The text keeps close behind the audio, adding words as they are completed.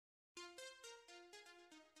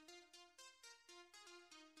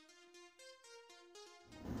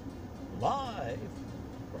live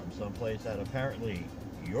from someplace that apparently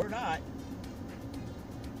you're not.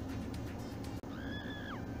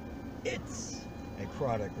 It's a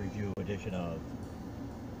product review edition of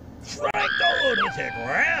Frank the Lunatic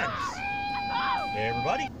Rants. Hey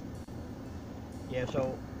everybody. Yeah,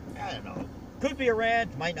 so I don't know. Could be a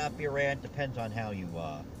rant, might not be a rant. Depends on how you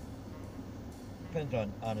depends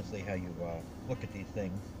on honestly how you look at these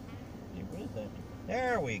things. What is that?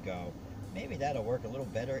 There we go. Maybe that'll work a little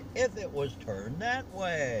better if it was turned that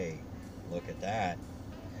way. Look at that.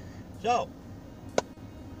 So,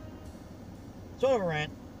 sort of a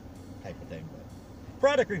rant type of thing, but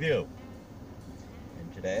product review.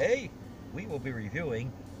 And today we will be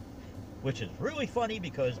reviewing, which is really funny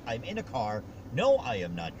because I'm in a car. No, I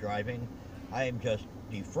am not driving. I am just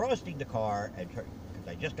defrosting the car and because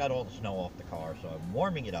I just got all the snow off the car, so I'm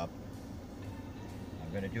warming it up.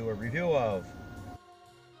 I'm going to do a review of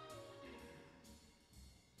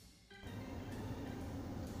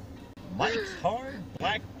Mike's Hard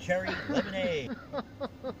Black Cherry Lemonade. I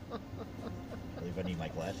believe I need my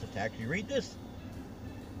glasses to actually read this.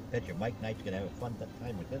 Bet you Mike Knight's going to have a fun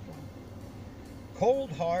time with this one.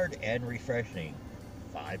 Cold, hard, and refreshing.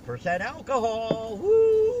 5% alcohol.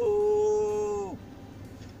 Woo!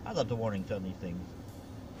 I love the warnings on these things.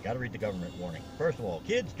 Got to read the government warning. First of all,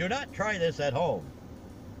 kids, do not try this at home.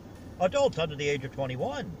 Adults under the age of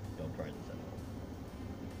 21, don't try this at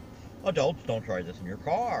home. Adults, don't try this in your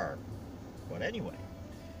car. But anyway,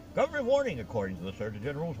 government warning, according to the Surgeon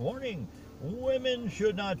General's warning, women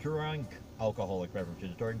should not drink alcoholic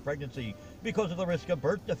beverages during pregnancy because of the risk of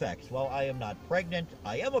birth defects. Well, I am not pregnant.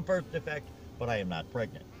 I am a birth defect, but I am not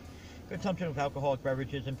pregnant. Consumption of alcoholic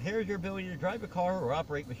beverages impairs your ability to drive a car or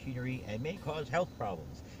operate machinery and may cause health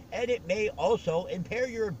problems. And it may also impair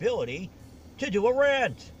your ability to do a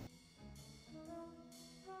rant.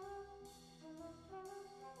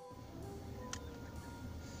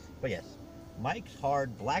 But yes, Mike's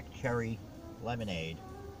Hard Black Cherry Lemonade.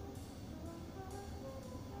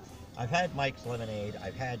 I've had Mike's Lemonade.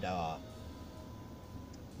 I've had,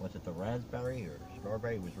 was it the raspberry or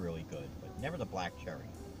strawberry? It was really good, but never the black cherry.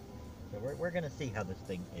 So we're going to see how this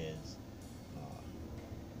thing is.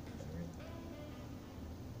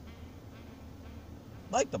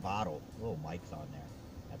 Like the bottle. Little Mike's on there.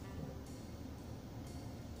 That's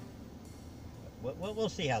cool. But we'll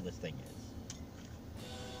see how this thing is.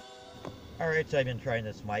 Alright, so I've been trying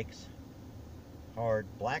this Mike's Hard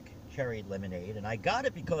Black Cherry Lemonade, and I got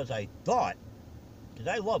it because I thought, because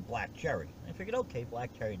I love black cherry. I figured, okay,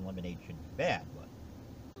 black cherry and lemonade shouldn't be bad, but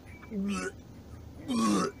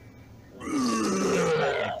it's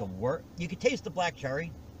not like the worst. You can taste the black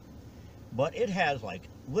cherry, but it has like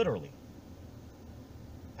literally,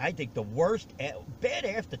 I think the worst, bad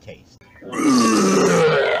aftertaste.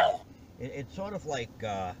 It's sort of like,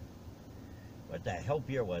 what the hell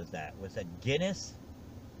beer was that? Was that Guinness?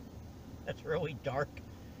 That's really dark.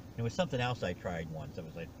 There was something else I tried once that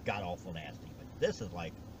was like god awful nasty, but this is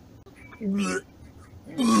like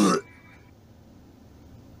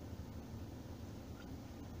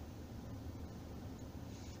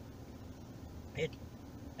it.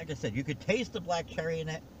 Like I said, you could taste the black cherry in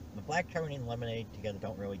it. The black cherry and lemonade together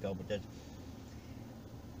don't really go, but there's,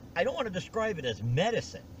 I don't want to describe it as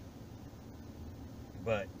medicine,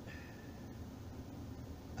 but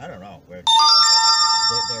I don't know.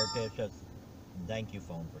 There's just, thank you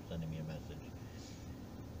phone for sending me a message.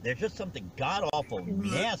 There's just something god awful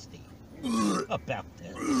nasty about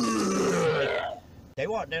this.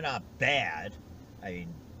 Like, they're not bad. I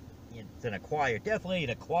mean, it's an acquired, definitely an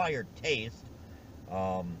acquired taste.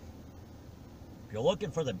 If you're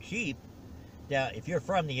looking for them cheap, now if you're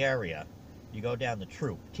from the area, you go down the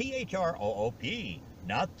Troop, T-H-R-O-O-P,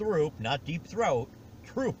 not Throop, not Deep Throat,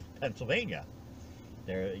 Troop, Pennsylvania.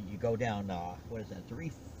 There, you go down, what is that,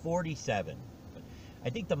 347. But I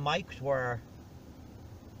think the Mikes were,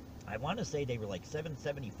 I want to say they were like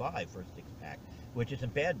 $7.75 for a six-pack, which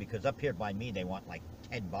isn't bad because up here by me they want like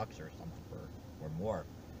 $10 or something or more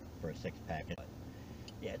for a six-pack. But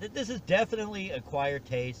yeah, this is definitely acquired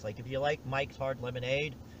taste. Like if you like Mike's Hard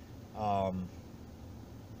Lemonade, you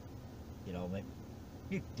know,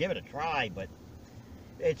 you give it a try, but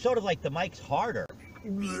it's sort of like the Mike's Harder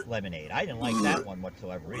Lemonade. I didn't like that one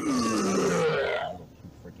whatsoever either. A little too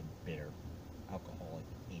freaking bitter, alcoholic,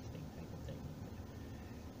 tasting type of thing.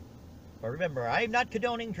 But remember, I am not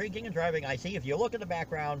condoning drinking and driving. I see if you look at the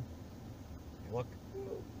background, look,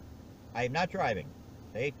 I am not driving.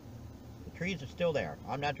 See? The trees are still there.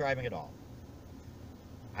 I'm not driving at all.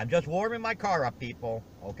 I'm just warming my car up, people,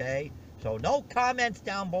 okay? So no comments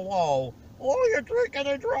down below, oh, you're drinking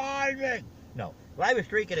and driving. No, if I was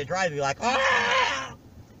drinking and driving, like, ah!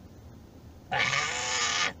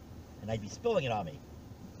 and I'd be spilling it on me.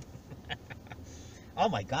 Oh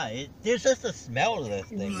my god, there's just a smell to this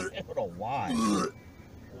thing. I don't know why.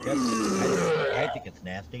 I think it's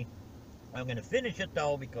nasty. I'm going to finish it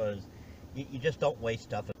though because you just don't waste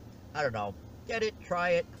stuff. I don't know. Get it,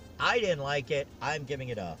 try it. I didn't like it. I'm giving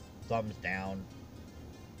it a thumbs down.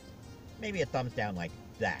 Maybe a thumbs down like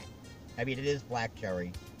that. I mean, it is black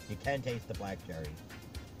cherry. You can taste the black cherry.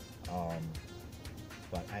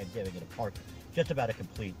 But I'm giving it a part, just about a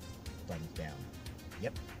complete thumbs down.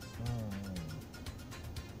 Yep.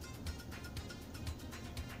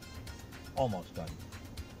 Almost done.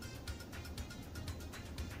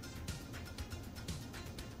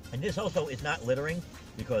 And this also is not littering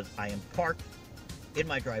because I am parked in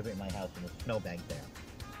my driveway in my house and there's a snowbank there.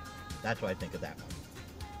 That's what I think of that one.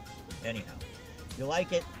 Anyhow, you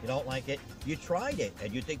like it, you don't like it, you tried it,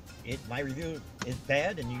 and you think my review is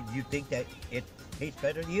bad, and you think that it tastes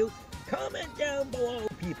better to you, comment down below,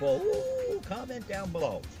 people. Ooh, comment down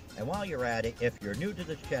below. And while you're at it, if you're new to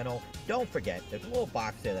this channel, don't forget, there's a little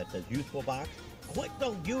box there that says useful box. Click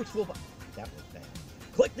the useful box. That was bad.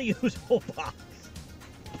 Click the useful box.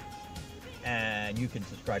 And you can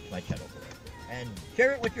subscribe to my channel for it. And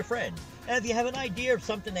share it with your friends. And if you have an idea of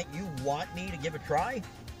something that you want me to give a try,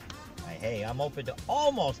 hey, I'm open to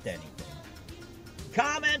almost anything.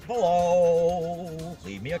 Comment below.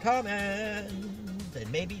 Leave me a comment.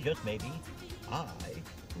 And maybe, just maybe, I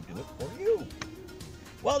will do it for you.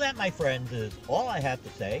 Well, that, my friends, is all I have to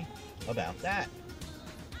say about that.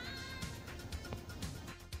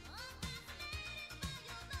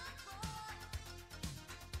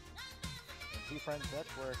 And see, friends, that's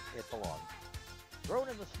where it belongs. Thrown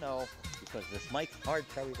in the snow because this Mike's Hard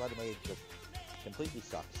Cherry Lemonade just completely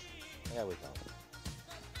sucks. There we go.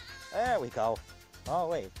 There we go. Oh,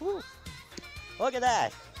 wait. Woo. Look at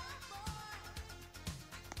that.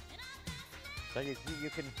 So you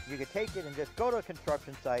can take it and just go to a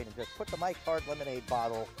construction site and just put the Mike's Hard Lemonade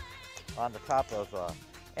bottle on the top of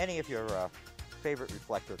any of your favorite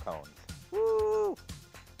reflector cones. Woo!